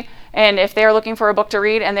anybody. And if they're looking for a book to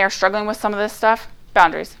read and they're struggling with some of this stuff,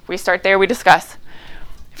 boundaries. We start there, we discuss.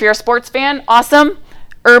 If you're a sports fan, awesome.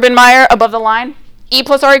 Urban Meyer, Above the Line, E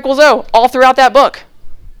plus R equals O, all throughout that book.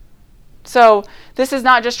 So this is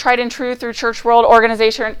not just tried and true through church world,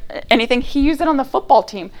 organization, anything. He used it on the football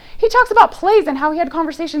team. He talks about plays and how he had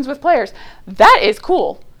conversations with players. That is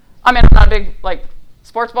cool. I mean, I'm not a big,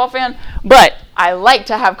 sports ball fan, but I like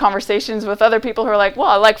to have conversations with other people who are like, well,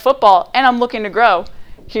 I like football and I'm looking to grow.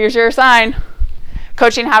 Here's your sign.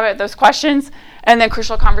 Coaching habit, those questions, and then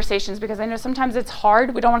crucial conversations, because I know sometimes it's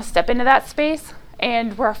hard. We don't want to step into that space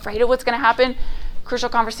and we're afraid of what's going to happen. Crucial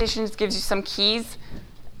conversations gives you some keys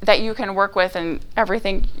that you can work with and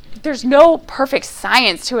everything. There's no perfect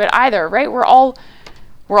science to it either, right? We're all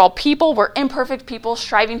people. We're imperfect people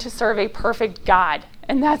striving to serve a perfect God.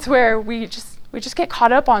 And that's where we just get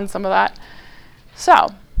caught up on some of that. So,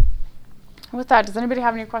 with that, does anybody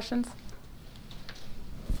have any questions?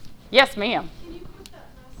 Yes, ma'am. Can you put that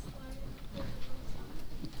last slide?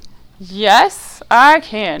 Yes, I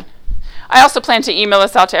can. I also plan to email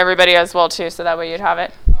this out to everybody as well, too, so that way you'd have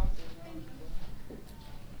it.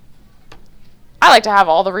 I like to have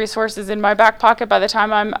all the resources in my back pocket by the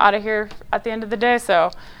time I'm out of here at the end of the day,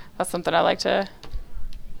 so that's something I like to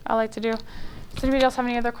do. Does anybody else have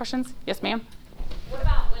any other questions? Yes, ma'am. What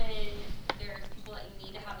about when there's people that you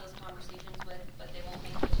need to have those conversations with, but they won't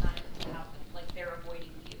make the time to have, they're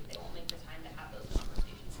avoiding you. They won't make the time to have those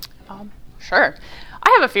conversations. Sure.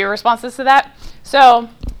 I have a few responses to that. So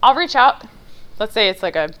I'll reach out. Let's say it's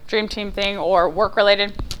like a dream team thing or work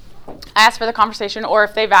related. Ask for the conversation, or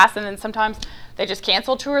if they've asked and then sometimes they just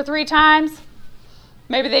cancel 2 or 3 times.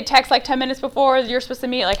 Maybe they text 10 minutes before you're supposed to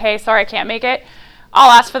meet, hey, sorry, I can't make it.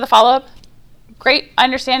 I'll ask for the follow-up. Great, I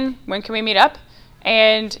understand. When can we meet up?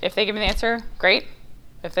 And if they give me the answer, great.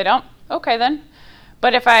 If they don't, okay then.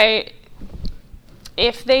 But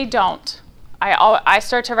if they don't, I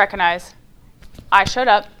start to recognize I showed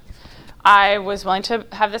up. I was willing to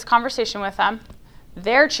have this conversation with them.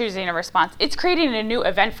 They're choosing a response. It's creating a new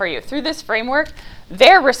event for you. Through this framework,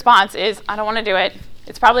 their response is, I don't want to do it.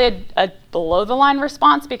 It's probably a below the line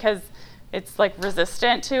response because it's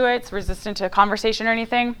resistant to it. It's resistant to conversation or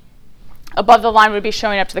anything. Above the line would be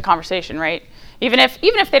showing up to the conversation, right? Even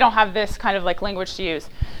if they don't have this kind of language to use.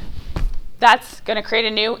 That's going to create a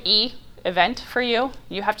new E event for you.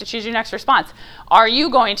 You have to choose your next response. Are you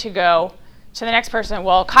going to go to the next person?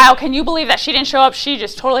 Well, Kyle, can you believe that she didn't show up? She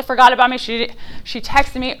just totally forgot about me. She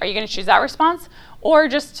texted me. Are you going to choose that response? Or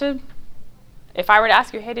just to, if I were to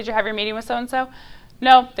ask you, hey, did you have your meeting with so-and-so?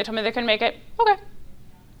 No, they told me they couldn't make it. Okay.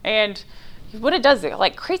 And what it does is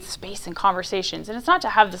it creates space in conversations. And it's not to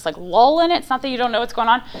have this lull in it. It's not that you don't know what's going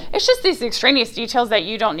on. It's just these extraneous details that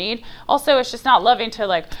you don't need. Also, it's just not loving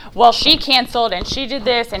to well, she canceled and she did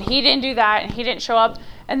this and he didn't do that and he didn't show up.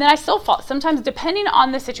 And then I still sometimes depending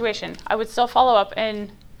on the situation, I would still follow up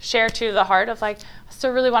and share to the heart of I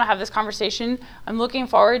still really want to have this conversation. I'm looking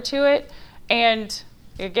forward to it. And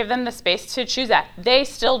you give them the space to choose that. They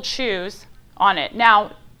still choose on it.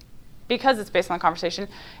 Now, because it's based on the conversation,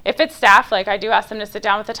 if it's staff, I do ask them to sit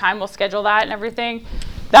down with the time, we'll schedule that and everything.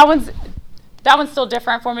 That one's still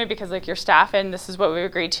different for me because you're staff and this is what we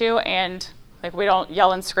agreed to, and we don't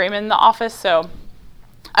yell and scream in the office, so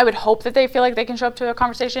I would hope that they feel like they can show up to a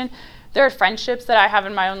conversation. There are friendships that I have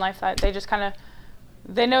in my own life that they just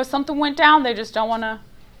they know something went down, they just don't want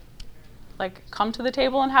to come to the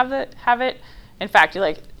table and have it. In fact,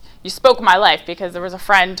 you spoke my life because there was a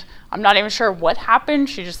friend, I'm not even sure what happened.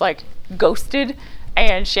 She just ghosted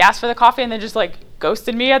and she asked for the coffee and then just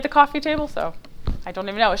ghosted me at the coffee table. So I don't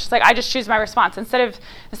even know. It's just I just choose my response. Instead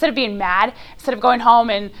of being mad, instead of going home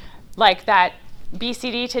and that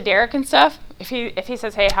BCD to Derek and stuff, if he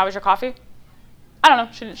says, hey, how was your coffee? I don't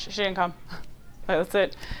know. She didn't come. That's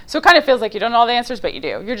it. So it kind of feels like you don't know all the answers, but you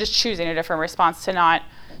do. You're just choosing a different response to not,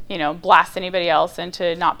 blast anybody else and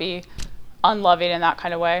to not be unloving in that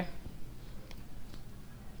kind of way.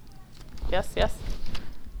 Yes.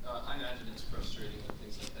 I imagine it's frustrating when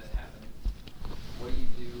things like that happen. What do you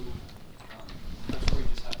do? I'm sure you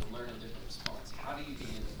just have to learn a different response. How do you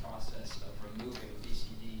begin the process of removing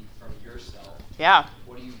BCD from yourself? Yeah.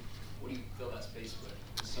 What do you fill that space with?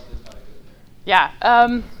 Something's got to go there.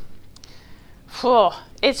 Yeah.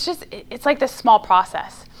 it's like this small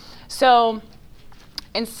process. So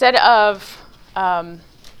instead of, I'm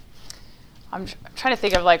trying to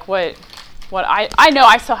think of like what I know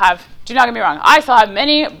I still have, do not get me wrong, I still have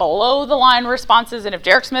many below the line responses, and if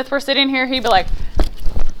Derek Smith were sitting here, he'd be like,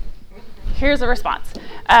 here's a response.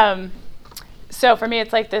 So for me,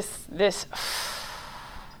 it's like this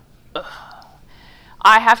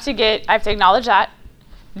I have to acknowledge that.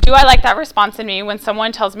 Do I like that response in me when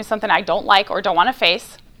someone tells me something I don't like or don't want to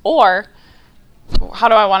face? Or how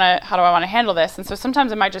do I want to handle this? And so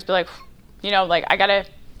sometimes it might just be like, like I gotta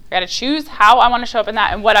choose how I want to show up in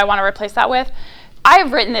that and what I want to replace that with. I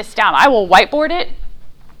have written this down. I will whiteboard it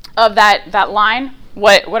of that line.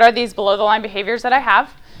 What are these below the line behaviors that I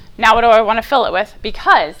have? Now what do I want to fill it with?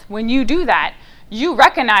 Because when you do that, you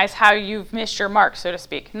recognize how you've missed your mark, so to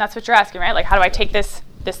speak. And that's what you're asking, right? Like, how do I take this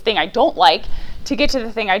thing I don't like to get to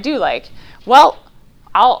the thing I do like? Well,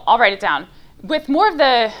 I'll write it down. With more of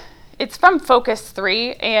it's from Focus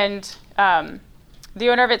 3, and the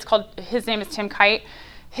owner of it's his name is Tim Kite.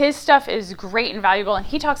 His stuff is great and valuable, and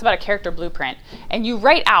he talks about a character blueprint. And you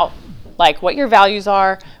write out like what your values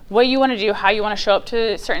are, what you want to do, how you want to show up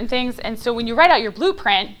to certain things. And so when you write out your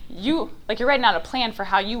blueprint, you're writing out a plan for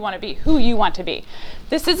how you want to be, who you want to be.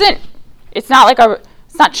 It's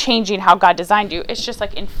not changing how God designed you. It's just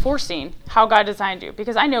like enforcing how God designed you.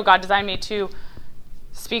 Because I know God designed me to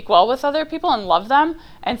speak well with other people and love them.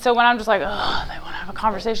 And so when I'm just like, they want to have a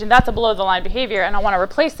conversation, that's a below the line behavior, and I want to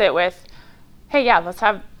replace it with, hey, yeah, let's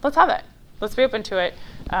have that. Let's be open to it.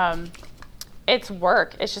 It's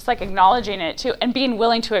work. It's just like acknowledging it too, and being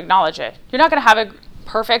willing to acknowledge it. You're not going to have it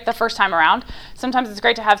perfect the first time around. Sometimes it's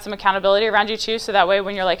great to have some accountability around you too, so that way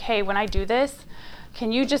when you're like, hey, when I do this,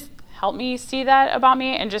 can you just help me see that about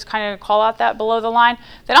me and just kind of call out that below the line?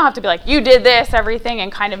 They don't have to be like, you did this, everything,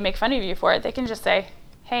 and kind of make fun of you for it. They can just say,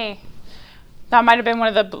 hey, that might have been one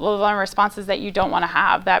of the below the line responses that you don't want to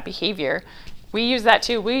have, that behavior. We use that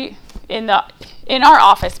too. In our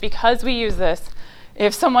office, because we use this,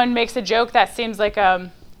 if someone makes a joke that seems like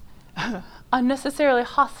unnecessarily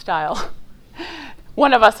hostile,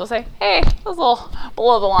 one of us will say, hey, that was a little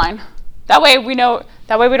below the line. That way we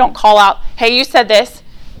don't call out, hey, you said this.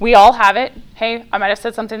 We all have it. Hey, I might have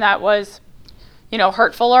said something that was,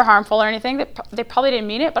 hurtful or harmful or anything. They probably didn't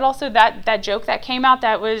mean it, but also that joke that came out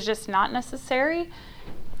that was just not necessary.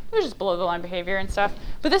 It was just below the line behavior and stuff.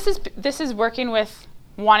 But this is working with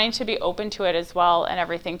wanting to be open to it as well and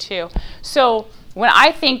everything too. So when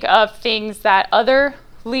I think of things that other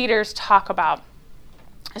leaders talk about,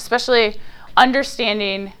 especially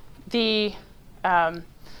understanding the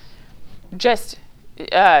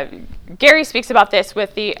Gary speaks about this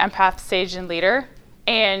with the empath, sage, and leader,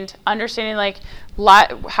 and understanding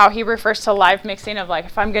how he refers to live mixing of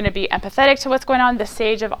if I'm going to be empathetic to what's going on, the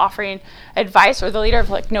sage of offering advice, or the leader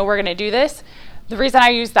of no, we're going to do this. The reason I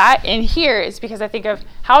use that in here is because I think of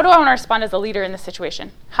how do I want to respond as a leader in this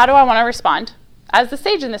situation? How do I want to respond as the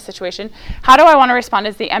sage in this situation? How do I want to respond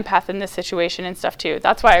as the empath in this situation and stuff too?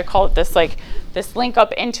 That's why I call it this link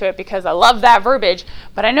up into it, because I love that verbiage.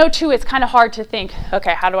 But I know too it's kind of hard to think,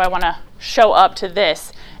 okay, how do I want to show up to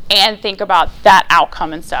this and think about that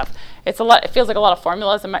outcome and stuff? It feels like a lot of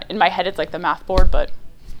formulas in my head. It's like the math board, but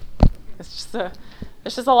it's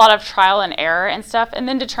just a lot of trial and error and stuff, and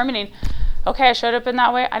then determining, okay, I showed up in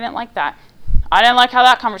that way. I didn't like that. I didn't like how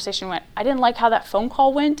that conversation went. I didn't like how that phone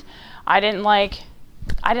call went. I didn't like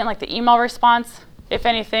the email response. If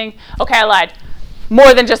anything, okay, I lied.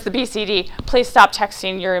 More than just the BCD. Please stop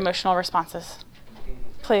texting your emotional responses.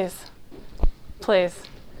 Please.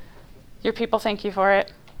 Your people thank you for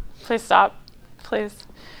it. Please stop. Please.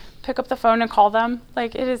 Pick up the phone and call them.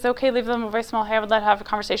 It is okay, leave them a voicemail. Hey, I would like to have a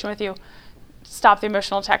conversation with you. Stop the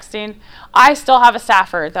emotional texting. I still have a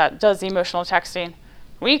staffer that does the emotional texting.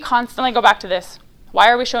 We constantly go back to this.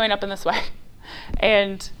 Why are we showing up in this way?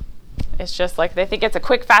 And it's just they think it's a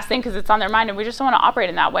quick, fast thing because it's on their mind, and we just don't want to operate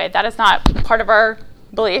in that way. That is not part of our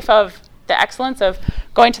belief of the excellence of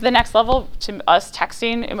going to the next level. To us,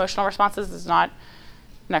 texting emotional responses is not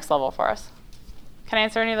next level for us. Can I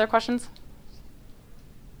answer any other questions?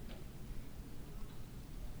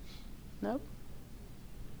 Nope.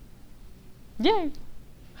 Yay.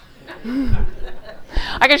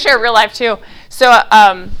 I can share real life too. So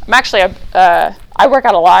I'm actually I work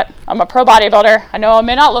out a lot. I'm a pro bodybuilder. I know I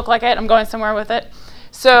may not look like it. I'm going somewhere with it.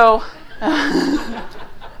 So I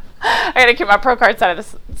got to keep my pro card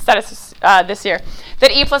status this year.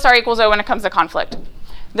 That E plus R equals O when it comes to conflict.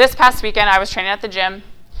 This past weekend, I was training at the gym.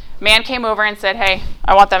 Man came over and said, hey,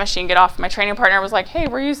 I want that machine, get off. My training partner was like, hey,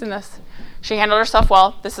 we're using this. She handled herself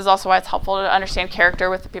well. This is also why it's helpful to understand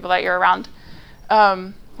character with the people that you're around.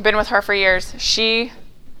 been with her for years. She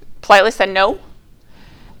politely said no,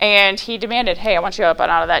 and he demanded, hey, I want you up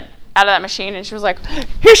and out of that machine. And she was like,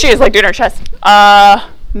 here she is, like doing her chest.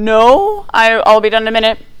 No, I'll be done in a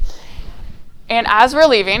minute. And as we're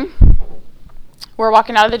leaving, we're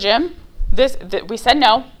walking out of the gym. We said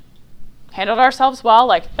no, handled ourselves well,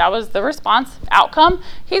 like that was the response. Outcome,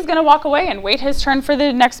 he's going to walk away and wait his turn for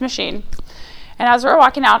the next machine. And as we're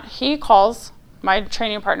walking out, he calls my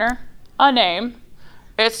training partner a name.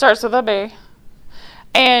 It starts with a B.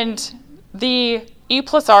 And the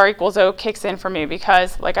E+R=O kicks in for me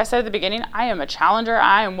because, like I said at the beginning, I am a challenger.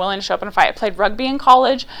 I am willing to show up and fight. I played rugby in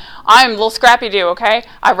college. I'm a little scrappy dude, okay?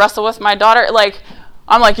 I wrestle with my daughter. Like,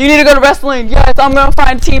 I'm like, you need to go to wrestling. Yes, I'm going to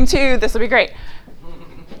find a team too. This will be great.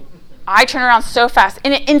 I turn around so fast.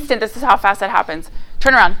 In an instant, this is how fast that happens.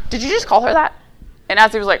 Turn around. Did you just call her that? And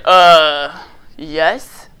as he was like,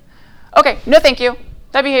 yes. Okay, no thank you.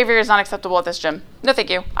 That behavior is not acceptable at this gym. No thank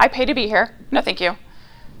you. I pay to be here. No thank you.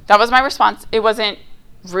 That was my response. It wasn't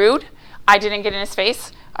rude. I didn't get in his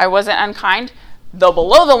face. I wasn't unkind. The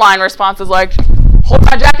below the line response is like, hold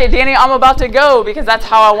my jacket, Danny, I'm about to go, because that's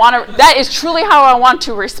how I want to, that is truly how I want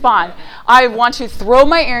to respond. I want to throw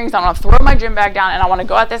my earrings, I want to throw my gym bag down, and I want to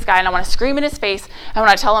go at this guy, and I want to scream in his face, I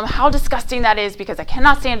want to tell him how disgusting that is, because I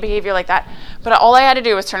cannot stand behavior like that. But all I had to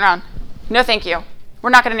do was turn around. No thank you. We're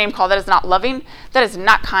not going to name call. That is not loving. That is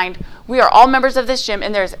not kind. We are all members of this gym,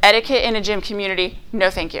 and there's etiquette in a gym community. No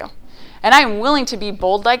thank you. And I am willing to be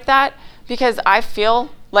bold like that because I feel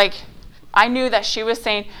like I knew that she was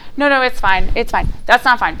saying, no, it's fine. It's fine. That's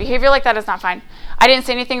not fine. Behavior like that is not fine. I didn't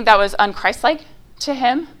say anything that was unchristlike to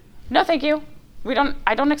him. No thank you.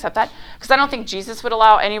 I don't accept that, because I don't think Jesus would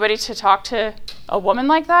allow anybody to talk to a woman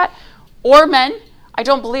like that, or men. I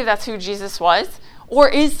don't believe that's who Jesus was or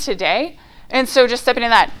is today. And so just stepping in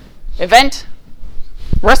that event,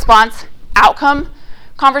 response, outcome,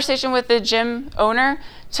 conversation with the gym owner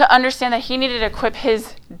to understand that he needed to equip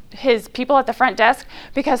his people at the front desk,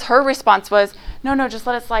 because her response was, no, just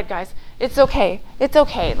let it slide, guys. It's okay. It's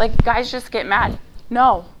okay. Like, guys just get mad.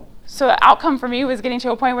 No. So the outcome for me was getting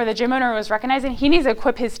to a point where the gym owner was recognizing he needs to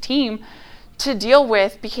equip his team to deal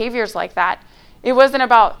with behaviors like that. It wasn't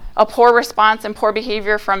about a poor response and poor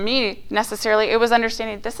behavior from me necessarily. It was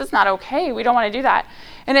understanding this is not okay. We don't want to do that.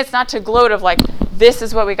 And it's not to gloat of like, this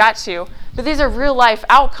is what we got to. But these are real life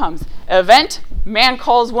outcomes. Event, man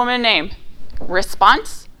calls woman name.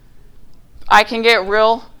 Response, I can get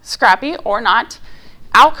real scrappy or not.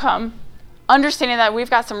 Outcome, understanding that we've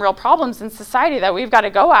got some real problems in society that we've got to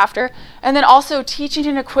go after. And then also teaching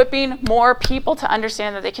and equipping more people to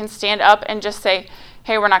understand that they can stand up and just say,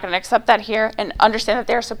 hey, we're not going to accept that here, and understand that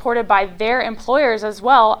they're supported by their employers as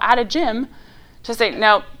well at a gym to say,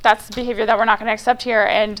 no, that's behavior that we're not going to accept here,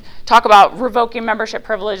 and talk about revoking membership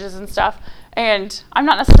privileges and stuff. And I'm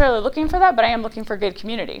not necessarily looking for that, but I am looking for good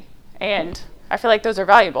community. And I feel like those are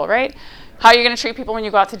valuable, right? How are you going to treat people when you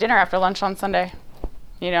go out to dinner after lunch on Sunday?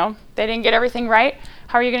 You know, they didn't get everything right.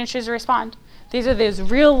 How are you going to choose to respond? These are those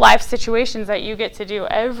real life situations that you get to do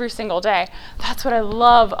every single day. That's what I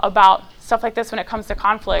love about stuff like this when it comes to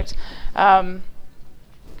conflict. I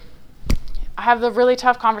have the really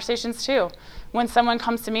tough conversations too. When someone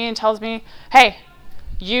comes to me and tells me, hey,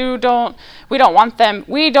 we don't want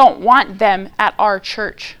them at our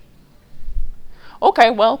church. Okay,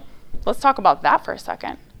 well, let's talk about that for a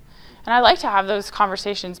second. And I like to have those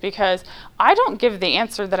conversations because I don't give the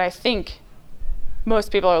answer that I think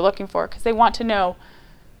most people are looking for, because they want to know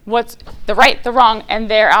what's the right, the wrong, and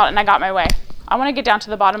they're out and I got my way. I want to get down to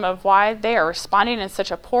the bottom of why they are responding in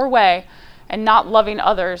such a poor way and not loving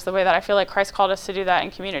others the way that I feel like Christ called us to do that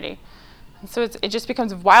in community. And so it just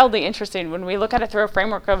becomes wildly interesting when we look at it through a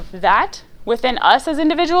framework of that within us as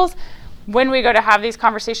individuals, when we go to have these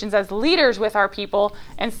conversations as leaders with our people,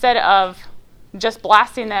 instead of just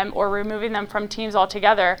blasting them or removing them from teams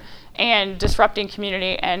altogether and disrupting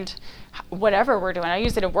community and whatever we're doing. I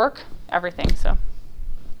use it at work, everything. So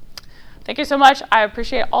thank you so much. I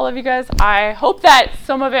appreciate all of you guys. I hope that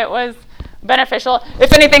some of it was beneficial.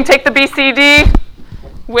 If anything, take the BCD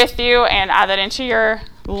with you and add that into your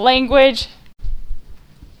language